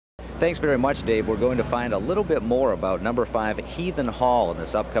Thanks very much, Dave. We're going to find a little bit more about number 5 Heathen Hall in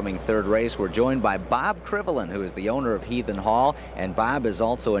this upcoming third race. We're joined by Bob KRIVELIN, who is the owner of Heathen Hall, and Bob is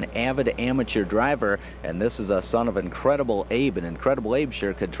also an avid amateur driver, and this is a son of Incredible Abe, and Incredible Abe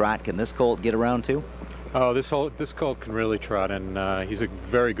sure could trot. Can this colt get around too? Oh, this colt can really trot, and he's a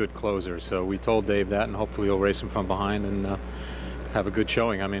very good closer, so we told Dave that, and hopefully he'll race him from behind and have a good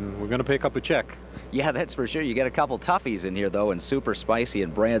showing. I mean, we're going to pick up a check. Yeah, that's for sure. You get a couple toughies in here, though, and Super Spicy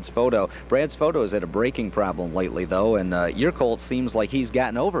and Brad's Photo. Brad's Photo has had a braking problem lately, though, and your colt seems like he's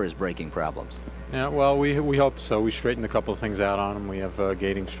gotten over his braking problems. Yeah, well, we hope so. We straightened a couple of things out on him. We have a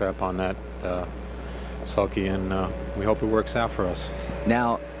gating strap on that sulky, and we hope it works out for us.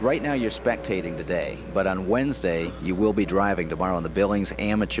 Now, right now you're spectating today, but on Wednesday you will be driving tomorrow in the Billings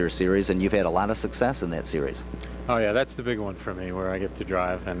Amateur Series, and you've had a lot of success in that series. Oh, yeah, that's the big one for me, where I get to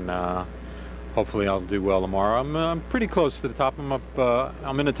drive, and hopefully I'll do well tomorrow. I'm pretty close to the top.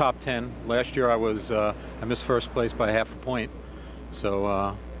 I'm in the top 10. Last year I missed first place by half a point, so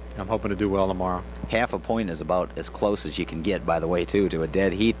I'm hoping to do well tomorrow. Half a point is about as close as you can get, by the way, too, to a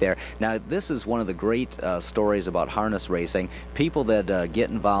dead heat there. Now, this is one of the great stories about harness racing. People that get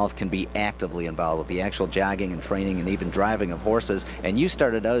involved can be actively involved with the actual jogging and training and even driving of horses. And you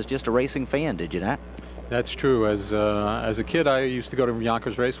started out as just a racing fan, did you not? That's true. As a kid, I used to go to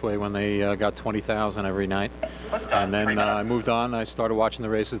Yonkers Raceway when they got 20,000 every night. And then I moved on. I started watching the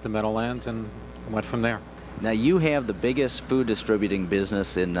races at the Meadowlands and went from there. Now, you have the biggest food distributing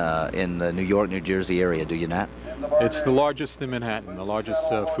business in the New York, New Jersey area, do you not? It's the largest in Manhattan, the largest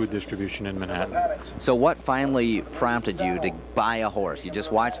food distribution in Manhattan. So what finally prompted you to buy a horse? You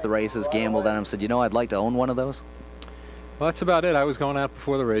just watched the races, gambled on them, said, you know, I'd like to own one of those? Well, that's about it. I was going out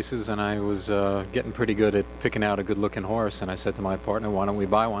before the races, and I was getting pretty good at picking out a good-looking horse, and I said to my partner, why don't we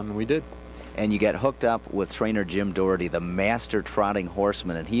buy one? And we did. And you got hooked up with trainer Jim Doherty, the master trotting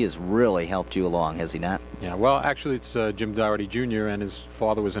horseman, and he has really helped you along, has he not? Yeah, well, actually, it's Jim Doherty Jr., and his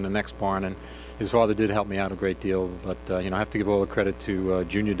father was in the next barn, and his father did help me out a great deal. But, you know, I have to give all the credit to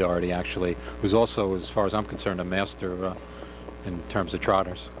Junior Doherty, actually, who's also, as far as I'm concerned, a master in terms of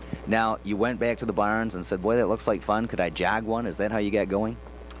trotters. Now, you went back to the barns and said, boy, that looks like fun. Could I jog one? Is that how you got going?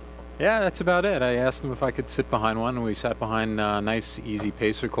 Yeah, that's about it. I asked him if I could sit behind one, and we sat behind a nice, easy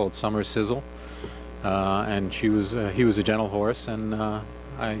pacer called Summer Sizzle. And he was a gentle horse, and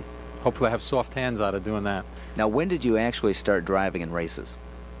I hopefully have soft hands out of doing that. Now, when did you actually start driving in races?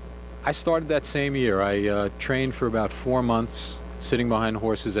 I started that same year. I trained for about 4 months, sitting behind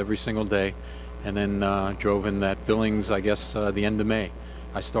horses every single day, and then drove in that Billings, I guess, the end of May.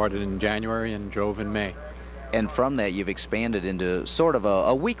 I started in January and drove in May. And from that, you've expanded into sort of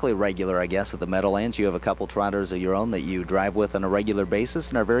a weekly regular, I guess, at the Meadowlands. You have a couple trotters of your own that you drive with on a regular basis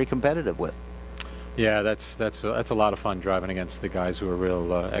and are very competitive with. Yeah, that's a lot of fun driving against the guys who are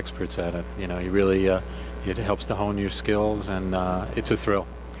real experts at it. You know, you really it helps to hone your skills, and it's a thrill.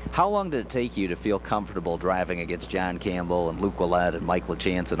 How long did it take you to feel comfortable driving against John Campbell and Luke Willett and Mike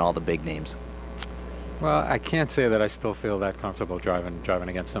LaChance and all the big names? Well, I can't say that I still feel that comfortable driving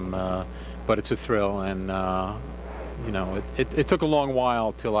against them, but it's a thrill, and you know, it took a long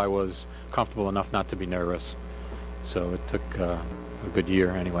while till I was comfortable enough not to be nervous. So it took a good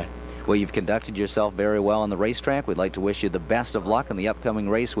year anyway. Well, you've conducted yourself very well on the racetrack. We'd like to wish you the best of luck in the upcoming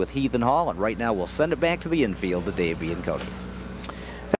race with Heathen Hall, and right now we'll send it back to the infield to Dave B. and Cody.